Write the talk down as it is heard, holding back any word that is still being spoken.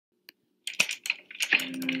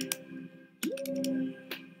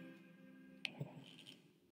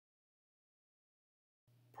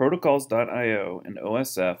Protocols.io and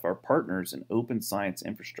OSF are partners in open science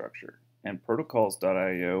infrastructure, and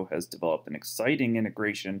Protocols.io has developed an exciting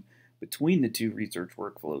integration between the two research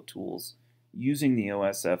workflow tools using the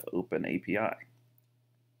OSF Open API.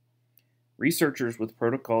 Researchers with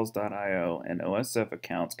Protocols.io and OSF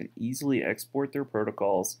accounts can easily export their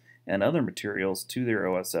protocols and other materials to their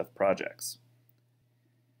OSF projects.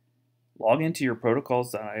 Log into your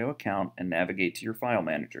Protocols.io account and navigate to your file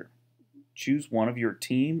manager. Choose one of your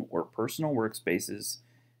team or personal workspaces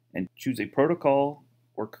and choose a protocol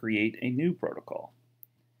or create a new protocol.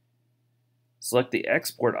 Select the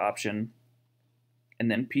export option and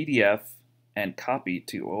then PDF and copy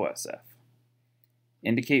to OSF.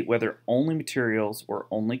 Indicate whether only materials or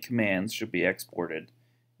only commands should be exported,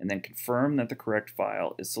 and then confirm that the correct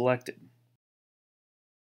file is selected.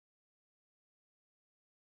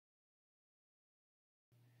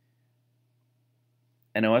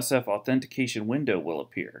 An OSF authentication window will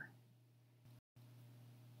appear.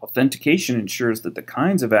 Authentication ensures that the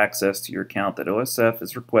kinds of access to your account that OSF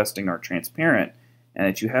is requesting are transparent and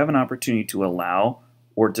that you have an opportunity to allow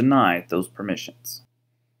or deny those permissions.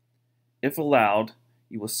 If allowed,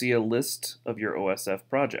 you will see a list of your OSF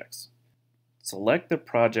projects. Select the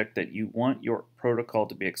project that you want your protocol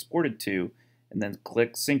to be exported to and then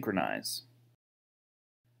click Synchronize.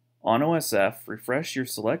 On OSF, refresh your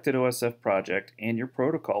selected OSF project and your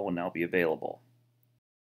protocol will now be available.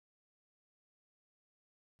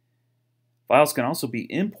 Files can also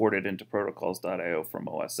be imported into Protocols.io from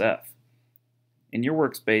OSF. In your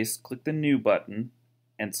workspace, click the New button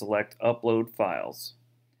and select Upload Files.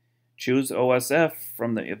 Choose OSF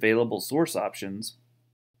from the available source options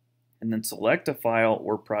and then select a file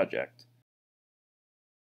or project.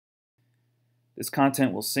 This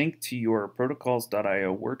content will sync to your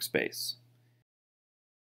Protocols.io workspace.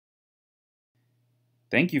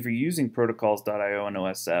 Thank you for using Protocols.io and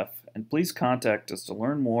OSF, and please contact us to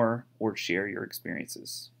learn more or share your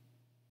experiences.